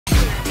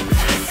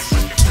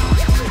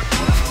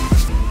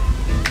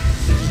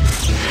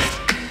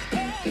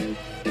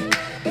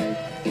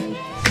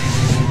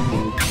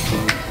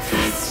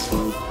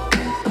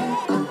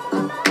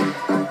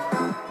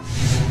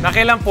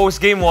Nakilang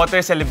post-game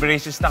water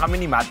celebrations na kami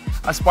ni Matt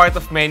as part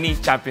of many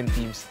champion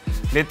teams.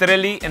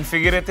 Literally and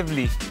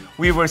figuratively,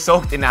 we were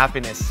soaked in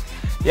happiness.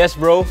 Yes,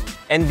 bro.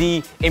 And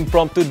the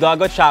impromptu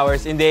dugout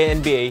showers in the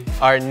NBA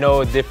are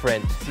no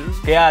different.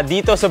 Kaya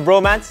dito sa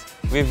Bromance,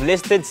 we've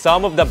listed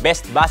some of the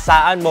best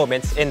basaan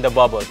moments in the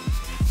bubble.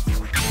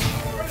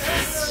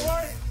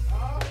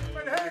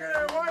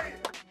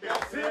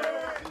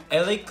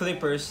 LA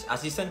Clippers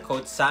assistant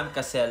coach Sam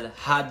Cassell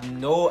had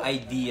no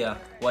idea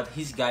what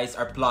his guys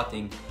are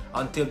plotting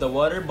until the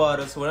water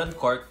bottles were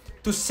uncorked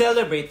to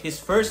celebrate his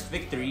first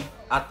victory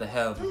at the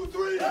helm.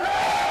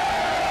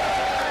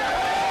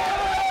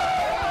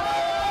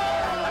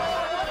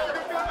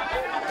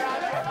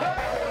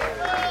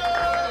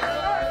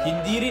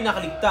 Hindi rin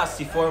nakaligtas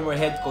si former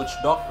head coach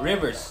Doc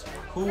Rivers,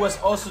 who was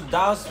also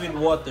doused with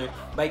water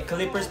by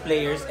Clippers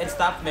players and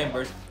staff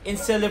members in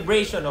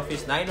celebration of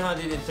his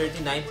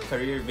 939th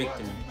career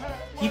victory.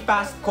 He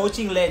passed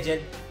coaching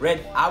legend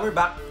Red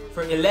Auerbach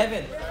for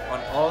 11th on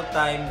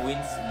all-time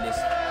wins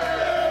list.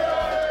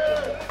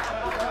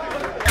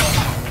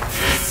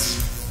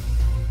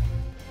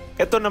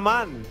 Ito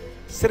naman,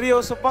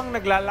 seryoso pang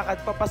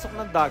naglalakad papasok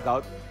ng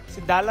dugout si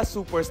Dallas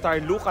superstar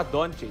Luka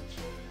Doncic.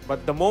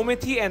 But the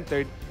moment he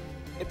entered,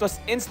 it was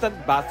instant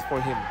bath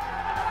for him.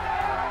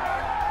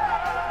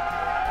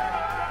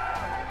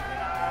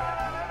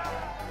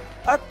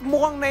 At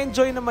mukhang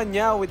na-enjoy naman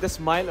niya with a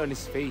smile on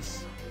his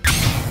face.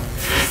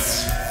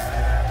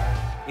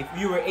 If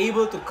you were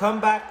able to come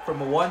back from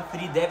a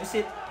 1-3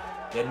 deficit,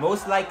 then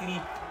most likely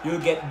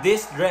you'll get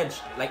this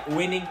drenched like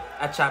winning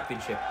a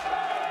championship.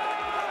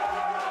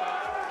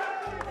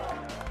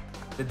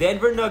 The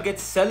Denver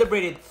Nuggets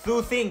celebrated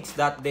two things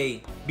that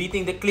day,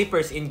 beating the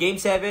Clippers in Game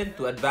 7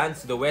 to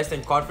advance to the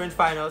Western Conference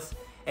Finals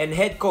and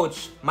head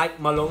coach Mike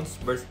Malone's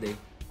birthday.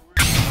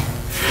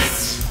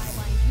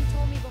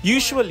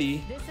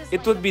 Usually,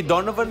 it would be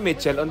Donovan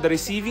Mitchell on the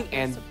receiving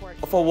end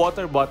of a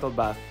water bottle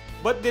bath.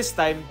 But this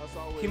time,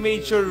 he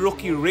made sure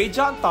rookie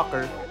Ray-John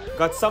Tucker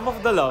got some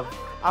of the love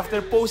after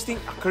posting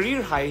a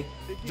career high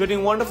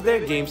during one of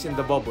their games in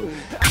the bubble.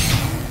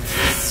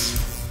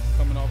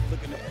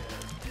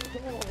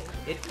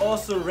 It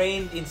also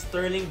rained in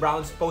Sterling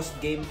Brown's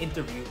post-game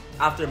interview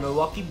after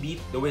Milwaukee beat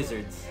the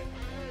Wizards.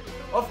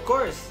 Of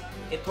course,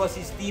 it was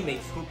his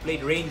teammates who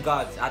played rain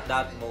gods at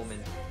that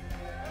moment.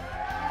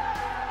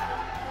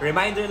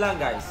 Reminder lang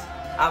guys,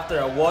 after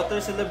a water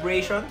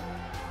celebration,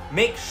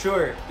 make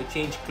sure to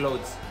change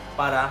clothes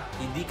para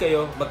hindi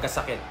kayo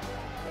magkasakit.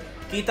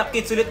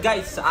 Kita-kits ulit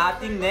guys sa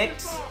ating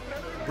next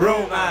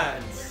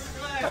Bromance!